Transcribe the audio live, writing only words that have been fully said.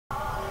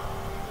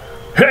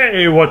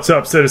Hey, what's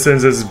up,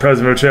 citizens? This is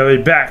President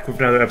Vochelli back with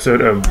another episode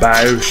of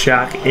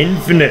BioShock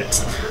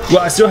Infinite. Well,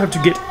 I still have to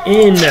get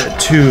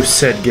into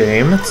said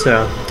game,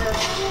 so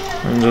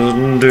I'm just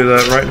gonna do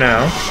that right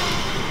now.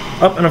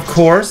 Oh, and of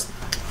course,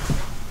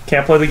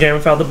 can't play the game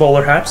without the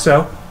bowler hat,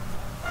 so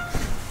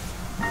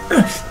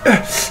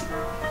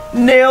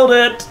nailed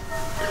it.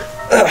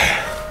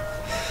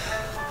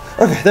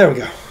 Okay, there we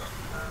go.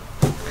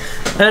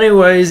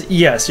 Anyways,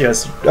 yes.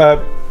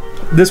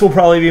 This will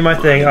probably be my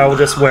thing. I will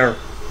just wear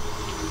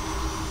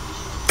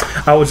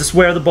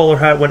the bowler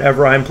hat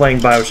whenever I'm playing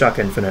BioShock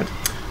Infinite.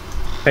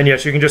 And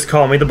yes, you can just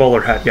call me the bowler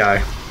hat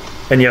guy.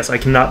 And yes, I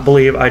cannot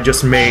believe I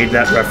just made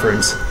that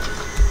reference.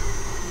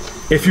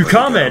 If you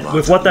comment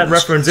with what that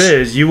reference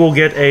is, you will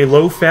get a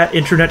low-fat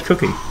internet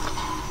cookie.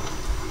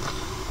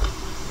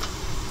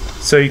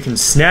 So you can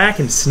snack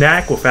and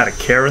snack without a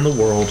care in the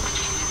world.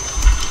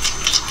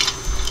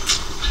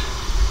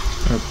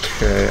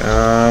 Okay,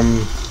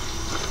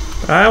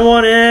 I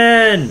want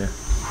in!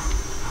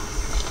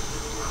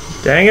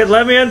 Dang it,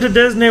 let me into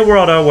Disney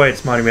World! Oh wait,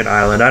 it's Monument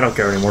Island, I don't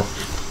care anymore.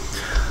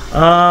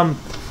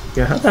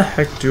 Yeah, how the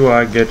heck do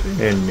I get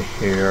in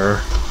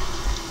here?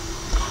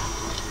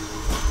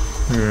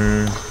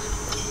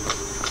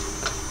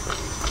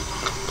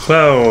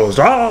 Closed,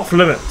 off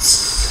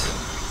limits!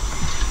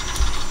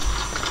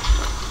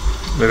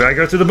 Maybe I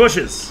go through the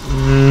bushes?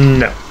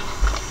 No.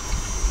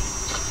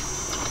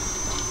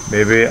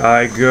 Maybe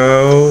I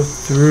go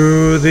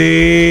through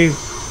the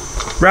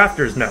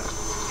rafters? No.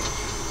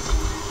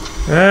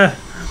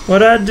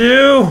 What'd I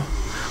do?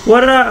 What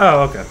did I...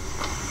 Oh, okay.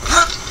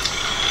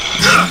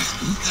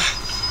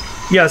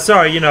 Yeah,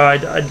 sorry, you know,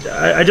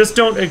 I just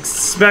don't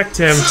expect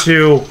him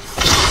to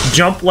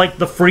jump like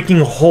the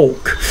freaking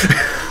Hulk.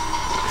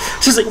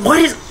 It's just like, what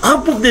is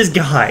up with this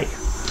guy?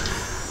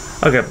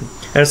 Okay,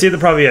 and I see the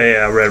probably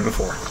I read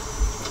before.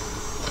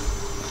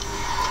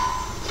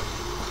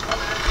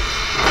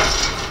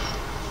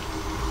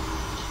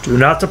 Do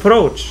not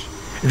approach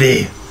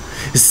the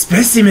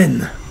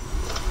specimen.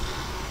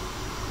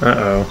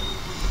 Uh-oh.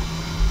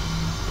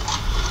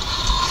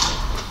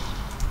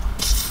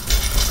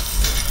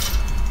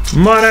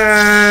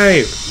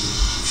 Money!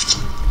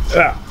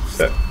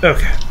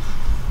 Okay.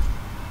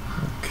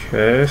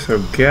 Okay, so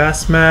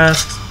gas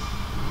masks.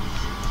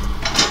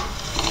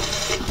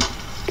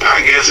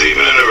 I guess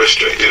even in a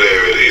restricted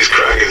area, these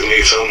crackers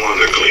need someone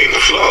to clean the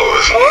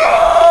floors.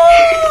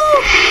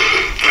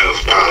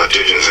 Those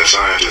politicians and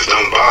scientists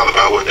don't bother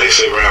about what they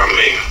say around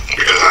me,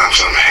 because I'm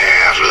some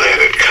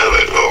half-leaded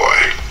colored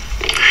boy.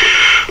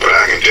 But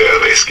I can tell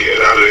they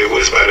scared out of their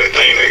wits by that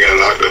thing they got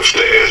locked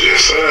upstairs. Yes,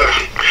 sir.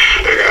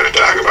 They got a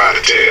dog about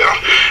to tell,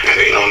 and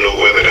they don't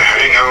know whether to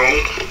hang on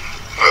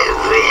or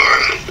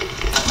run.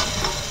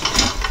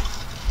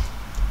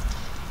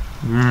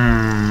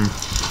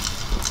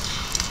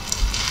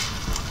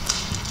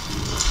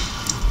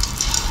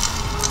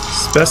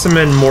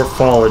 Specimen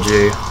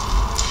morphology.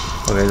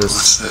 Okay,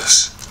 What's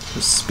this?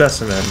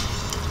 Specimen.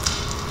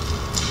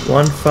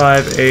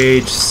 1-5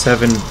 age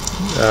 7.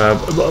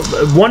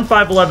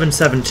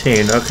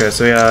 1-5-11-17. Okay,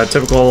 so yeah,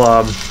 typical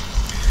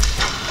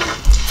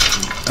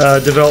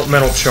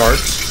developmental chart.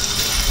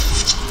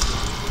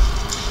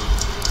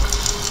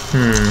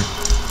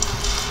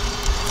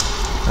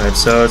 Alright,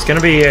 so it's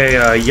gonna be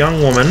a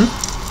young woman.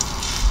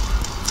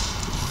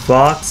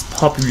 Vox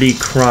Populi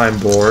Crime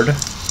Board.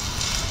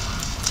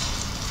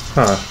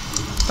 Huh.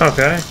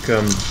 Okay.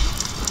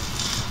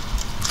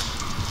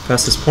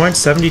 Past this point,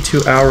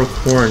 72-hour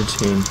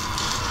quarantine.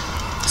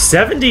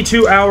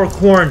 72-hour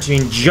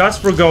quarantine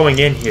just for going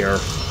in here.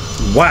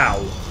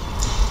 Wow.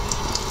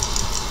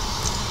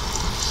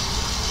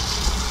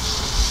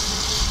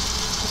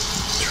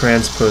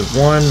 Transpose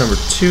 1, number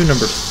 2,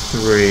 number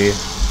 3.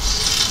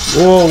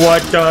 Whoa,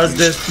 what does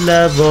this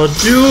level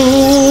do?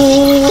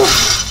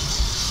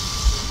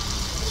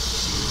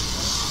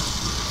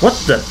 What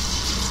the?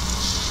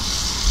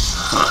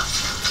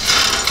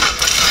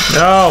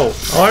 No,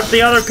 I want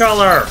the other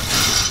color.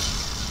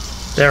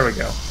 There we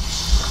go.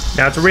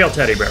 Now it's a real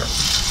teddy bear.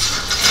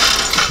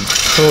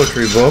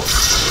 Poetry book.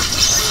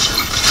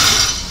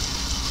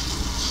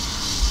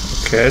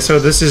 Okay, so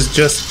this is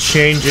just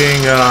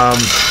changing,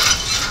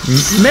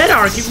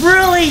 Menarche,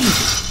 really?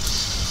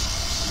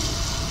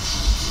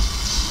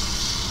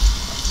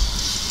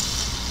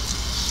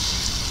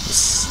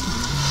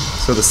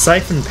 So the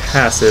siphon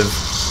passive,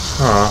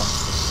 huh.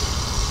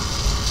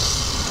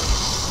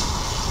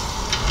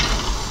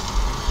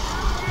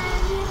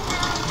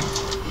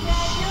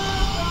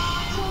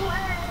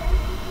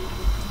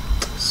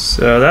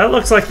 So that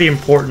looks like the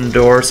important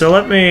door, so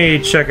let me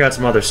check out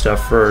some other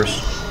stuff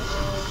first.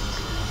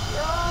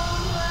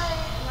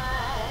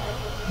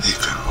 They've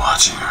been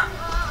watching her.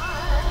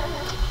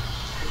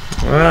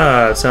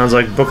 Ah, it sounds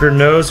like Booker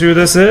knows who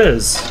this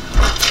is.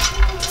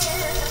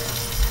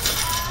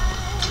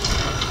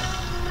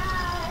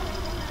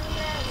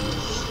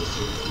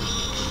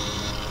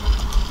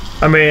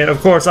 I mean, of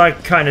course, I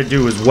kind of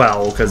do as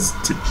well, because...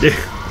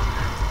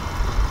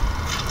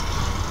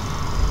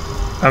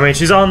 I mean,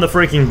 she's on the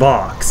freaking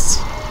box.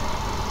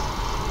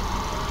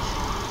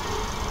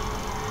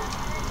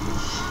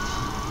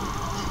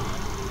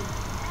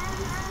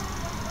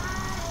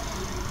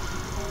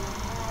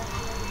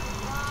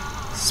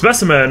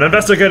 Specimen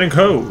investigating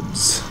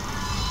codes.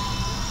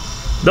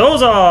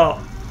 Those are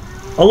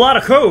a lot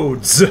of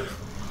codes.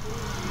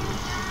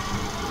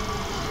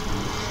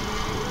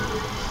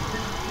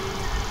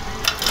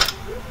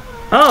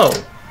 Oh.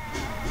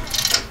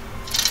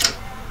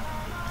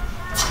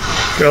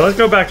 Okay, let's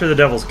go back to the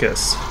Devil's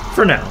Kiss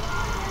for now.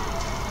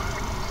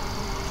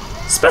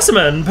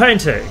 Specimen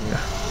painting.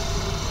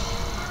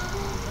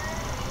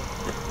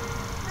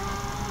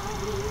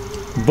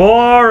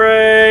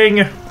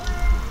 Boring.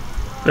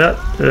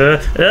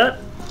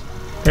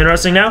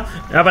 Interesting now?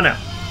 How about now?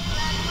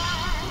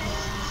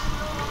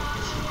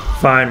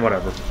 Fine,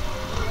 whatever.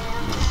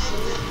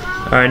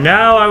 Alright,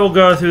 now I will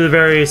go through the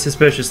very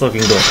suspicious looking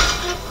door.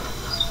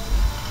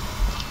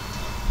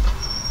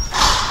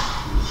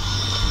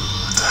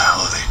 What the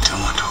hell are they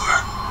doing to her?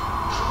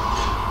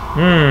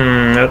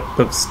 That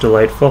looks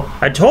delightful.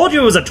 I told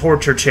you it was a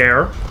torture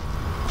chair.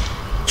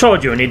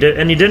 Told you, and he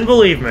didn't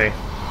believe me.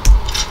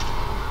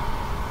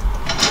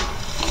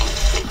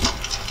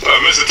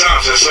 Mr.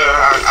 Thompson, sir,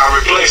 I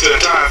replaced the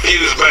entire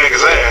fuse banker's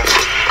ass,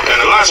 and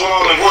the lights were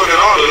all in working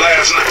order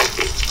last night.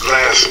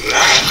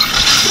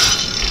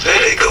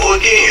 There they go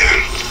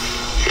again.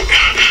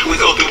 We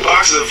go through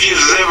boxes of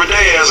fuses every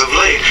day as of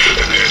late,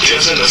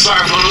 just in the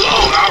cipher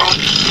alone. I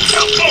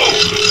don't...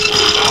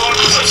 Oh,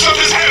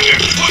 something's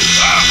happening. What's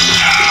up?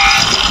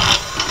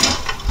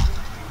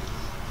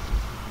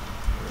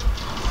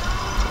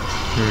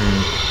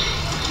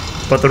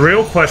 But the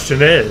real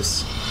question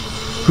is,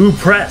 who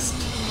pressed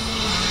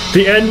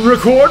the end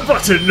record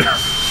button?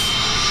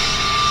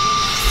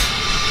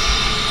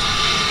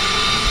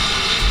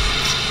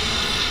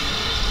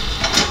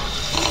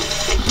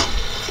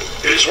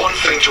 It is one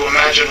thing to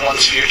imagine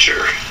one's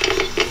future,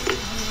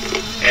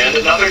 and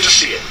another to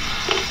see it.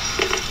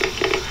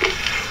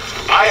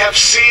 I have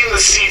seen the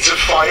seeds of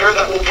fire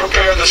that will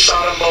prepare the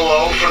Sodom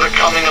below for the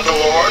coming of the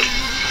Lord.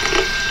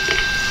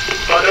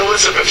 But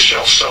Elizabeth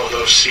shall sow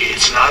those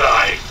seeds, not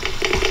I.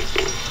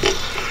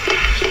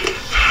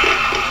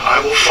 I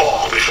will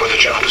fall before the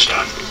job is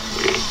done.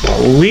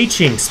 A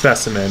leeching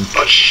specimen.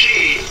 But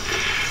she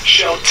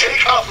shall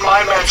take up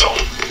my mantle.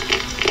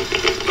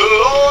 The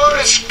Lord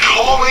is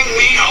calling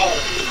me home.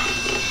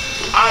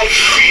 I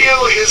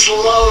feel his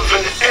love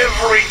in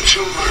every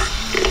tumor,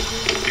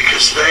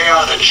 because they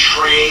are the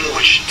train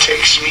which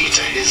takes me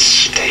to his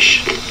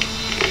station.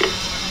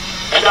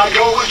 And I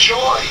go with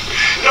joy,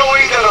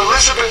 knowing that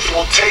Elizabeth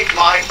will take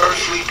my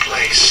earthly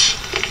place.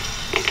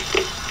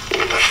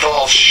 But the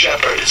false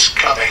shepherd is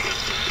coming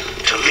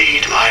to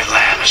lead my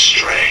lamb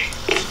astray.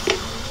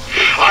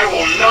 I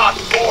will not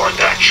board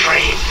that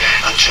train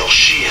until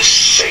she is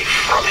safe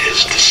from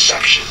his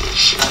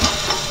deceptions.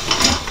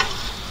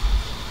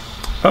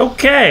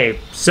 Okay,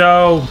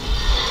 so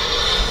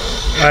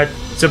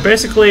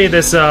basically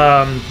this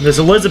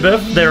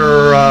Elizabeth,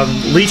 they're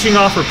leeching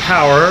off her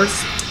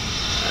powers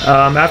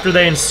after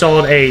they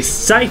installed a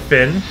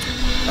siphon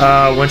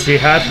when she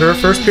had her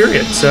first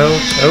period. So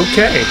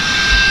okay.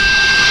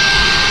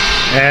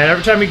 And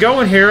every time you go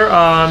in here,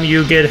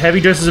 you get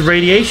heavy doses of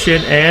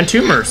radiation and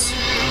tumors.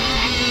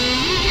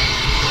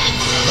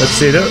 Let's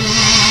see,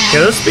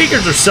 those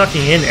speakers are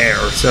sucking in air,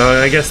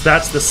 so I guess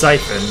that's the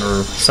siphon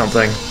or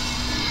something.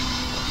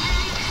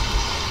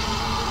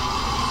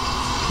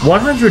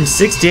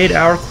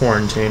 168-hour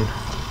quarantine.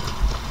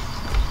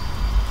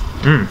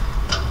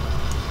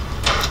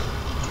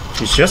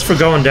 She's just for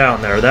going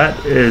down there.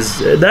 That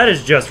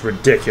is just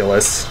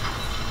ridiculous.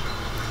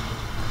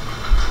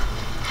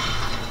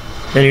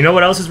 And you know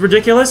what else is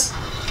ridiculous?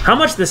 How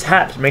much this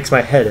hat makes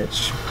my head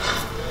itch.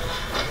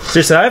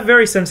 Seriously, I have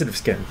very sensitive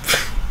skin.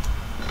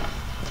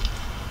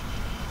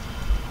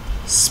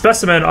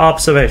 Specimen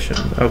observation.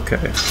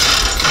 Okay.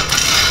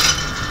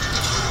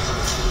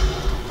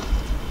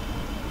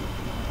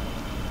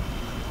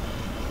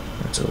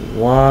 That's a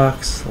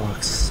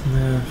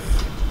locksmith.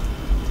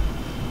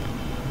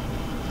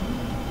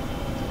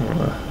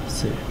 Let's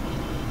see.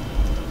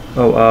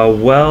 Oh,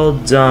 well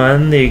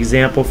done. The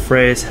example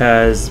phrase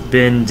has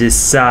been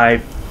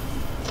decided.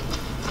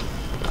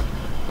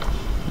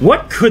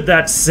 What could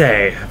that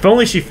say? If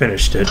only she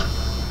finished it.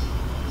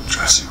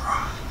 Dressing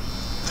room.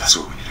 That's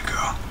where we need to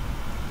go.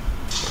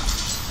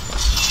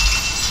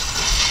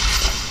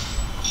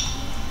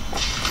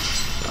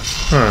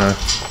 Huh.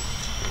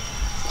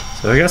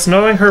 So I guess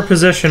knowing her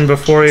position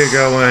before you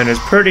go in is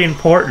pretty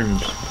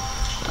important.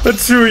 But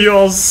to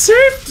your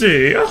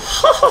safety!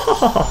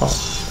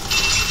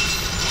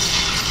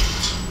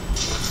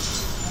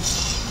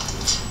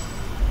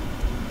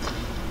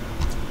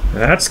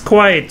 That's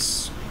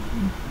quite...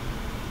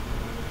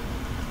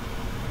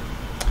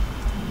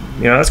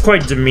 that's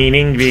quite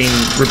demeaning, being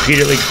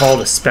repeatedly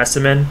called a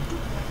specimen.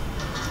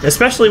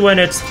 Especially when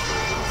it's...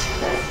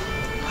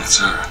 That's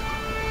her.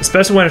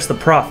 Especially when it's the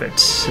prophet.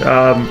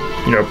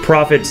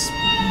 Prophet's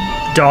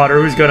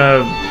daughter who's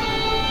gonna...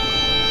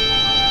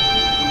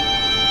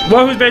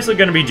 Well, who's basically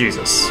gonna be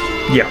Jesus.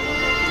 Yeah.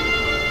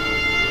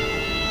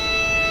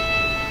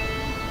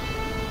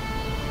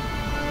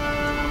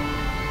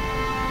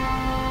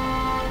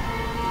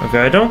 Okay,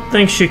 I don't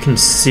think she can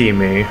see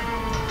me.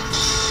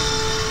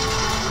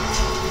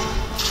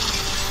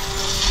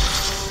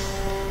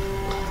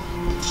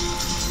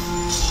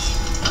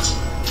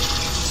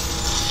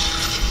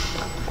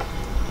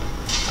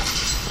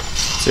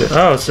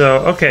 Oh, so,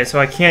 okay, so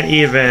I can't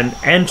even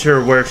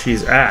enter where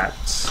she's at.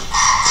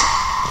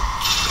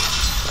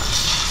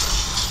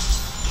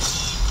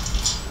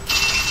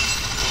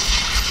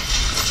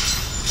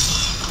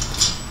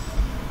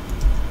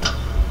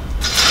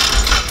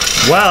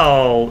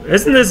 Well,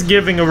 isn't this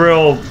giving a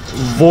real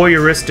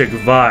voyeuristic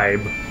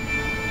vibe?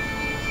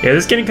 Yeah,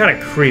 this is getting kind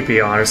of creepy,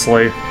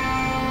 honestly.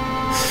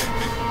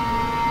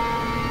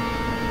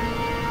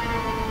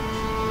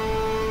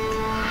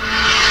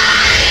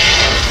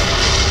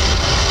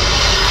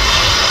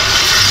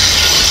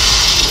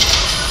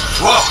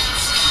 Whoa!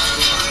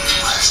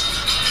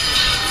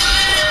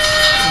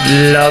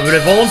 La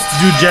Revolte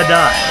du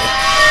Jedi.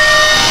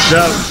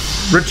 The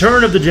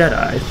Return of the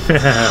Jedi.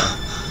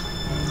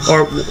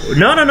 Or,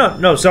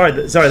 no, sorry,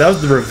 that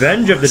was the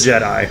Revenge of the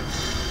Jedi.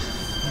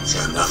 It's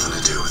got nothing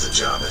to do with the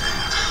job at hand.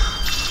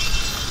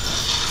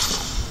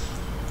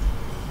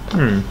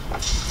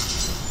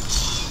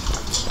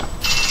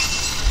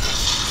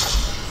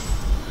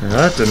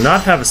 That did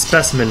not have a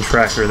specimen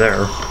tracker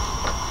there.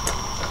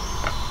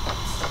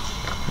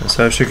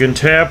 So she can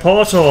tear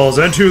portals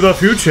into the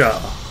future.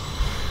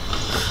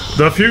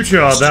 The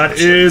future that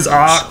is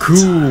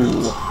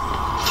Aku.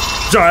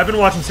 Sorry, I've been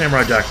watching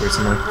Samurai Jack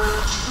recently.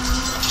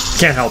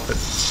 Can't help it.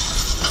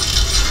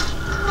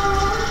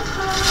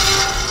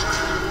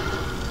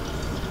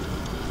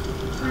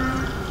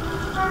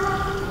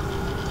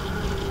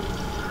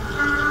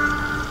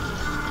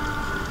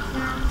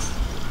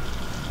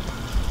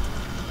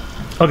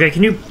 Okay,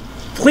 can you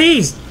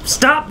please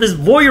stop this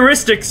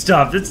voyeuristic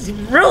stuff? It's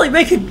really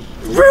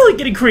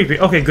getting creepy.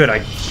 Okay, good. I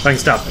can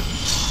stop it.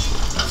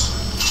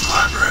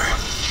 Library.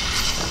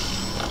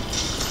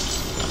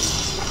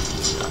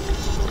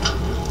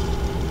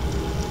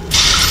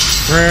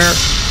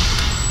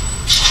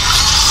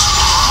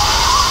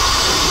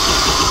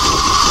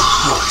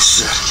 Holy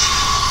shit.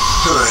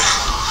 Alright.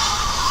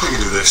 I can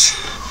do this.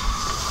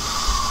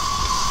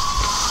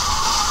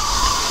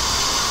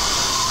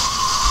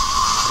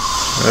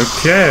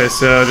 Okay,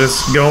 so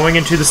just going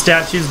into the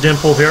statue's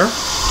dimple here.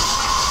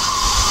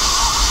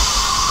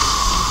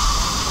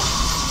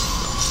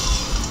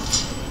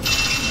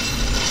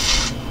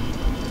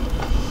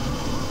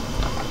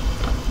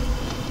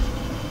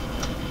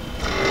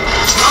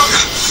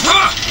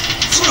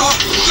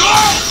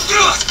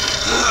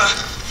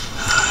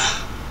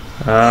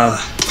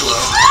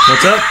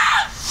 What's up?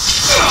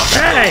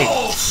 Hey!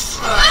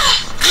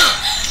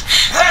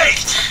 Hey!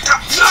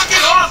 Knock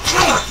it off!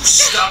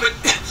 Stop it!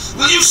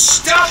 Will you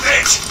stop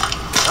it? I'm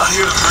not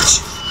here to hurt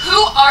you. Who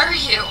are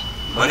you?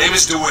 My name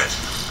is DeWitt.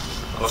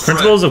 I'm a friend.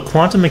 Principles of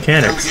quantum Time to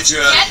mechanics. get you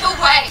out of Get here.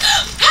 away!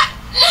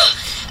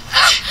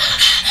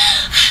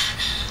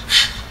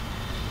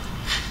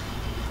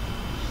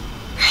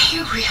 Are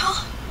you real?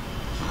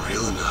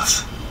 Real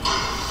enough.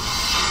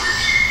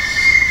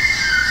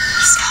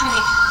 He's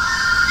coming.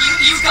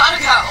 You've gotta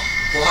go.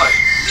 Why?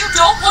 You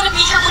don't want to be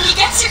here when he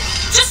gets here.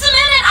 Just a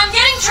minute, I'm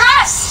getting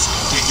dressed.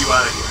 Get you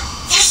out of here.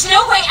 There's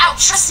no way out.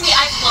 Trust me,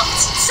 I've looked.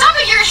 Stop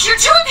it, you're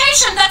too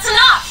impatient. That's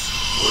enough.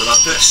 What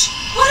about this?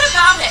 What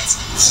about it?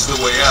 This is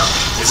the way out,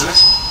 isn't it?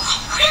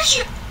 What are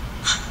you?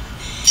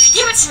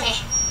 Give it to me.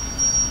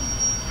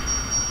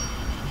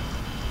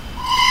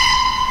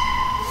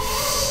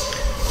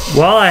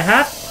 Well, I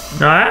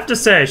have to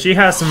say, she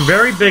has some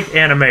very big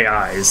anime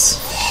eyes.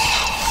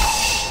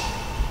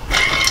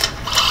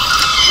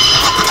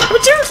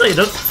 But seriously,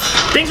 those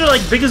things are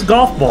like big as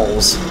golf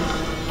balls.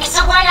 It's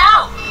a way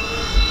out.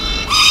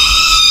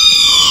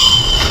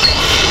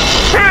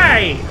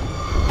 Hey!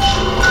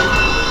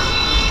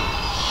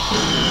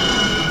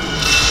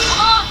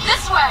 Come on,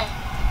 this way.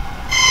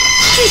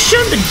 She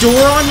shut the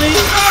door on me?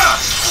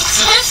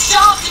 It's his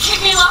job to keep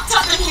me locked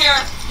up in here.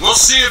 We'll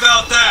see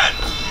about that.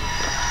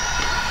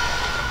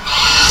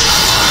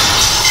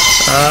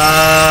 Who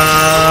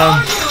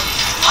are you?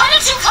 Why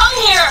did you come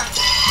here?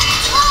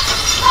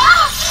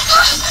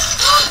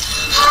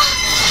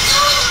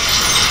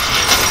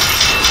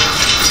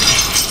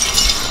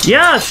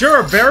 Yeah,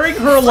 sure, burying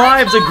her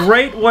alive's a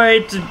great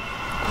way to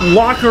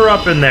lock her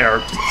up in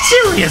there.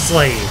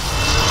 Seriously!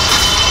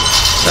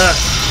 Wait!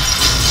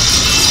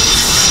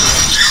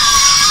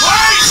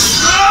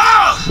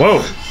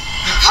 Whoa.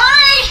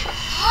 Hurry!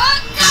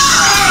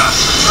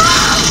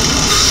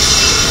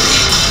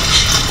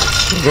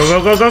 Go,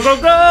 go, go, go, go,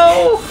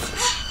 go!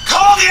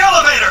 Call the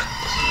elevator!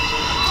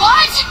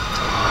 What?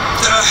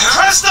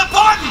 Press the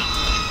button!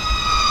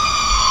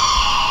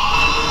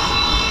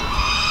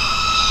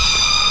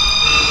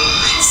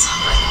 What is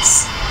all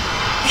this?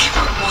 They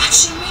were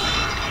watching me?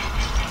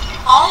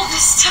 All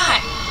this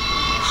time?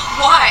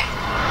 Why?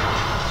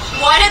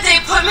 Why did they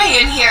put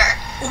me in here?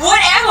 What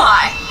am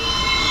I?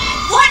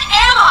 What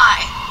am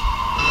I?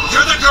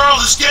 You're the girl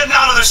who's getting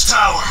out of this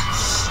tower!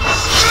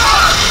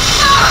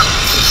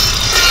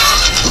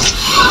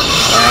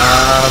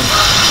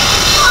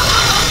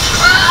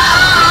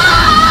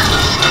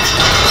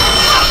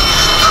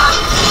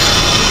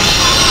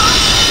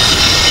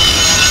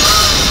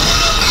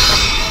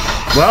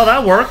 Well,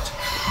 that worked.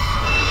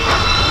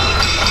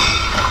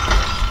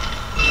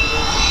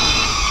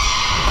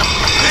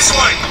 This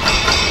way! We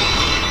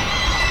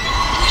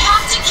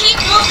have to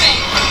keep moving.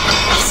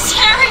 It's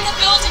tearing the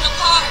building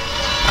apart.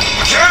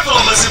 Careful,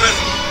 Elizabeth!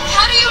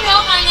 How do you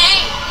know my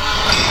name?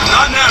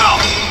 Not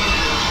now!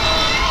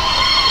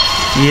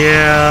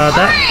 Yeah,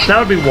 that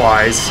would be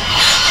wise.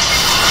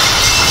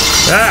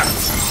 Ah!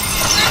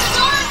 There's a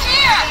door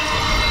here!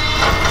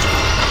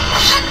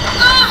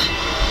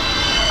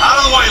 Out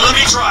of the way, let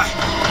me try!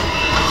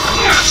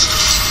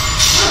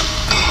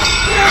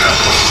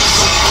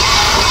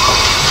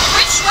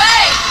 Which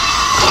way?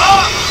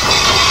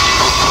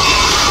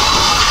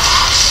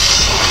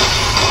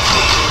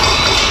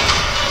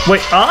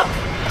 Wait, up?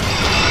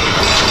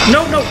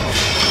 No, no.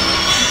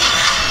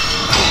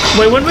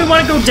 Wait, wouldn't we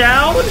want to go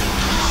down?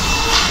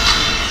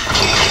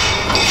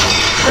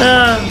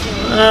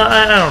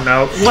 I don't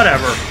know.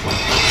 Whatever.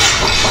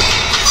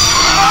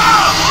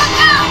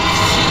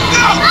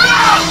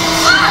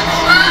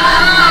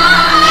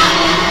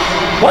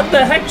 What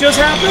the heck just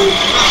happened?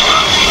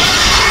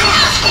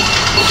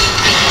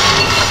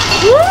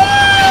 Woo!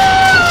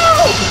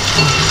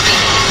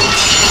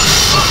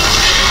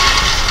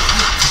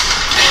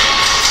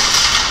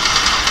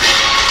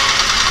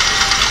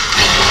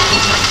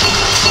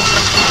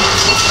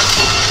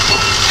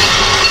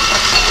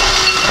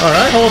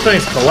 Alright, whole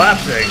thing's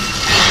collapsing.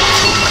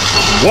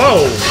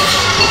 Whoa!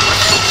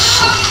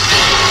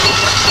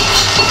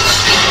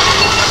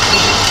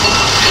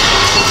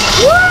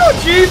 Woo!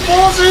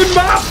 G-force in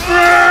my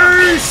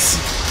face!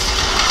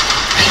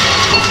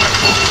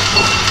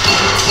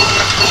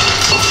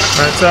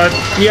 Alright, so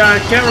yeah, I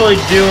can't really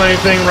do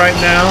anything right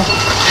now.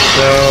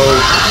 So,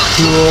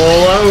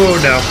 cool. Oh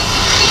no.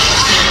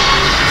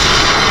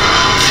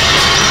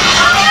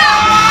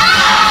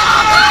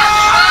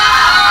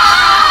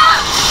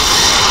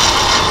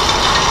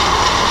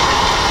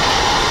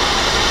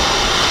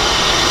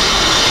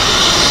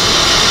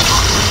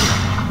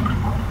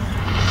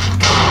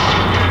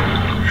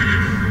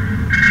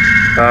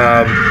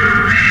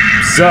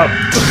 Sup?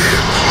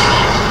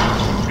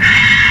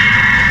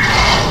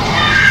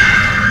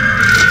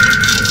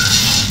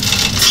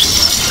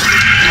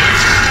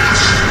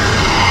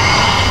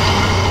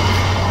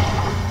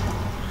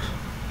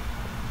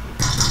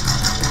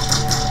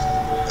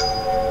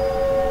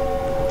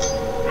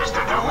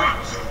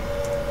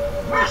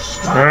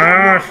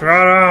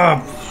 Shut up!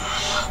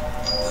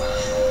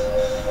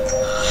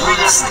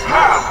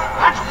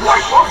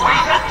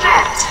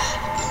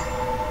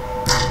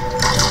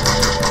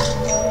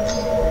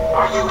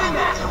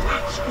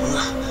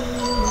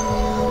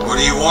 What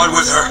do you want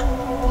with her?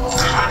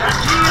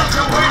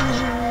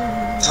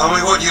 Tell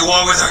me what you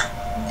want with her.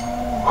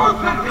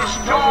 Open this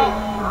door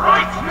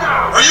right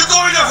now! Are you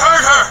going to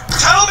hurt her?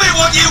 Tell me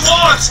what you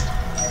want!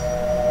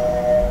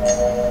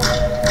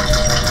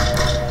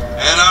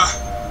 Anna?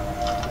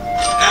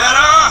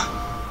 Anna?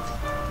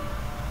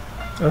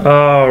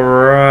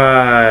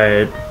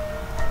 Alright.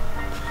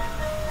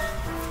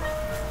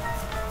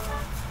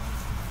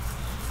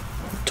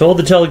 Told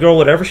to tell the girl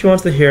whatever she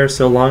wants to hear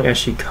so long as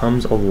she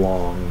comes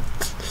along.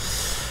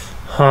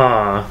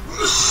 Huh.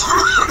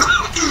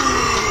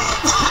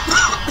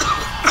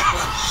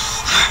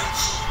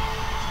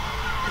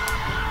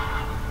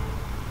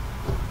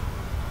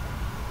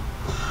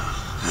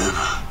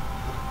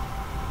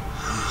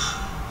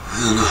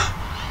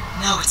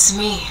 No, it's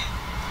me,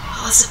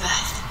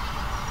 Elizabeth.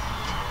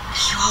 Are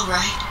you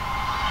alright?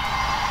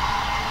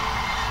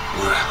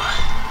 Where am I?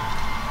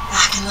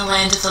 Back in the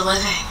land of the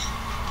living.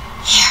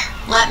 Here,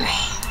 let me.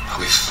 I'll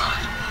be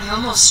fine. You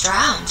almost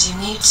drowned. You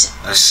need to...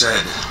 I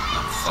said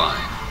I'm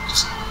fine.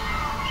 Just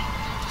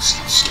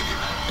give me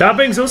that. Stop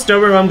being so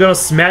stubborn or I'm gonna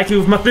smack you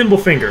with my thimble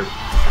finger. Did you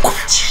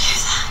hear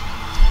that?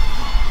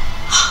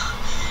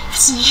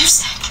 It's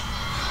music.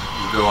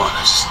 You go on, I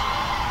just...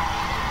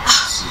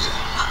 need to...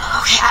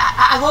 Okay,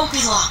 I won't be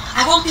long.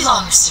 I won't be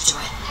long, Mr.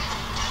 DeWitt.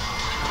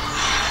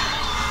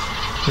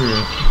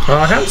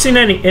 I haven't seen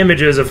any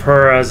images of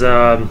her as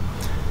an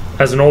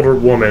older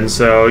woman,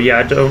 so yeah,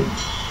 I don't...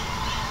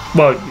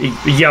 Well,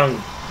 a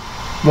young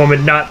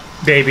woman, not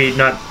baby,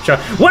 not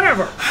child.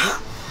 Whatever!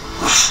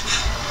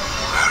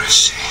 Where is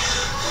she?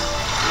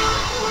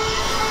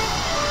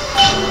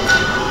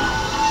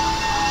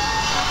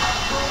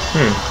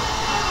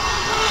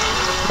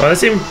 Well, that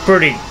seemed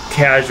pretty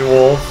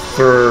casual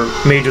for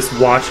me just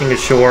watching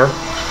ashore.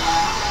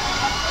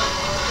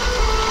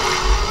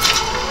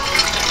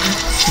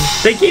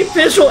 They keep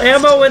visual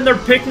ammo in their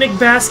picnic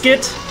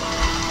basket.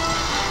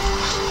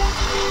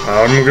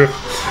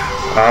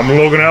 I'm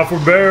looking out for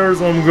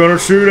bears. I'm gonna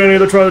shoot any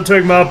that try to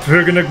take my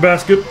picnic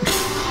basket.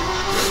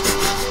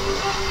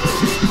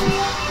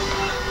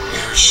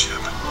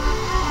 Airship.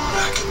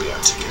 That could be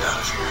our ticket out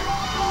of here.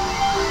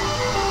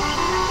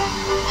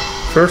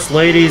 First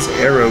Lady's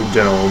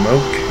Aerodome.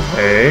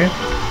 Okay.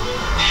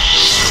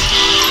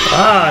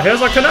 Ah,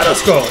 here's a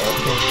kinetoscope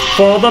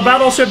for the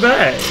Battleship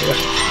A.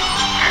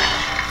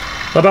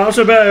 The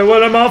Battleship A,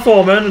 William R.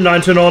 Foreman,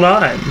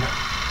 1909.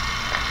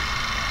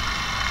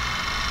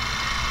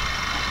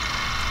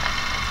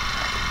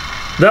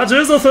 That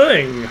is a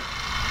thing.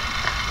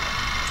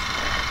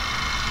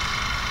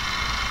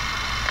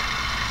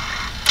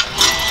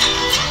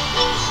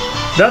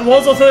 That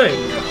was a thing.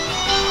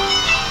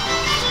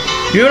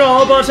 You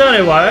know, but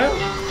anyway,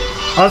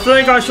 I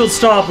think I should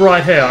stop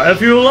right here.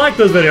 If you like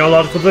this video, a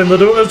lot of the thing to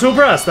do is to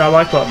press that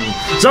like button.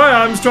 Sorry,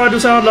 I'm just trying to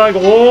sound like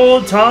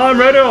old-time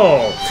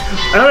radio.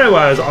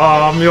 Anyways,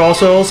 you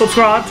also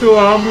subscribe to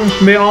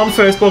me on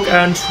Facebook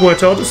and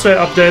Twitter to stay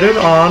updated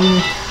on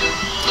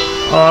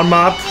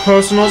my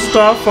personal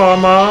stuff,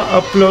 on my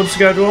upload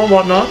schedule and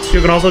whatnot.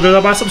 You can also do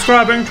that by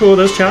subscribing to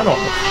this channel.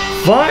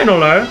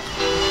 Finally,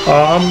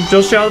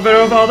 just share the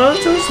video with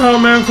others. Just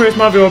help me increase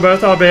my viewer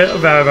base. That'll be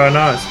very, very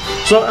nice.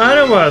 So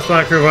anyways,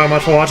 thank you very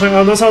much for watching,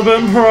 and this has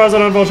been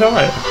President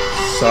Vochelli,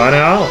 signing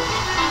out.